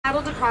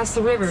paddled across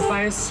the river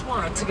by a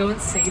swan to go and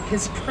save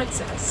his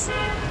princess.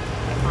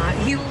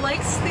 He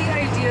likes the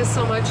idea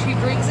so much, he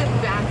brings it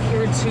back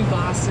here to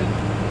Boston.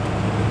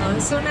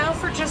 So now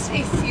for just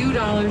a few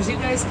dollars, you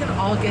guys can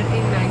all get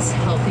a nice,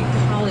 healthy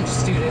college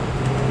student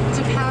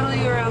to paddle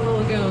you around the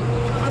lagoon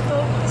on a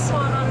boat with a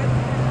swan on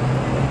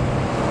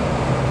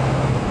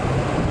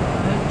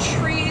it.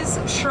 Trees,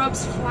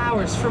 shrubs,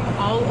 flowers from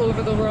all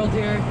over the world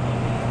here.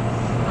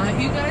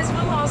 You guys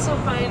will also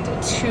find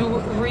two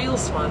real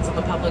swans in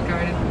the public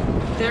garden.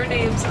 Their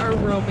names are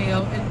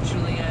Romeo and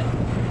Juliet.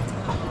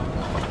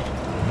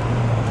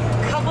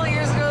 A couple of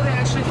years ago, they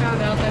actually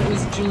found out that it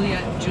was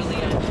Juliet and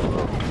Juliet.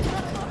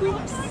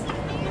 Oops.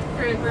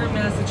 Great, we're in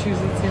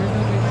Massachusetts here,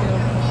 no big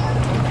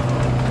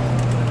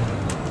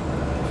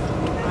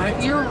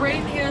deal. Your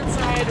right-hand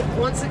side,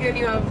 once again,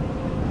 you have,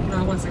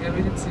 once again,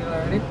 we didn't see it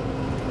already.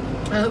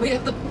 We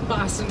have the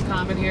Boston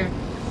Common here.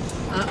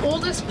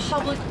 Oldest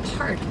public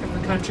park in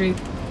the country.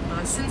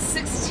 Since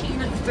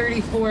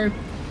 1634,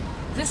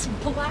 this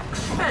black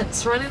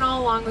fence running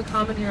all along the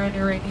common here on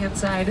your right-hand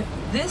side,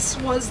 this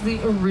was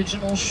the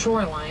original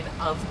shoreline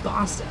of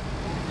Boston.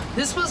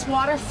 This was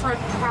waterfront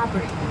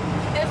property.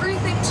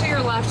 Everything to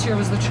your left here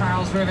was the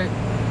Charles River.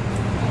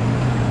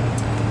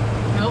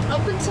 Now,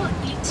 up until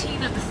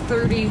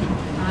 1830,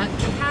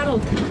 cattle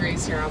could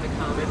graze here on the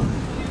common.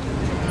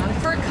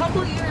 For a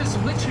couple of years,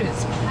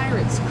 witches,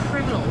 pirates,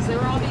 criminals, they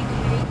were all being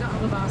hanged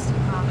on the Boston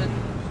Common.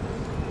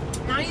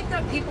 Now you've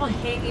got people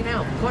hanging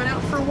out, going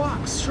out for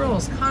walks,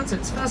 strolls,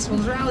 concerts,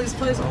 festivals, rallies,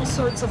 plays, all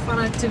sorts of fun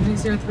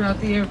activities here throughout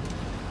the year.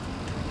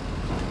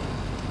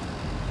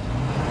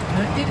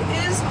 It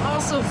is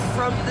also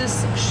from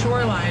this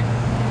shoreline,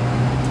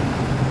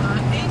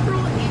 April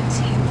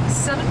 18th,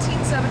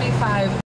 1775,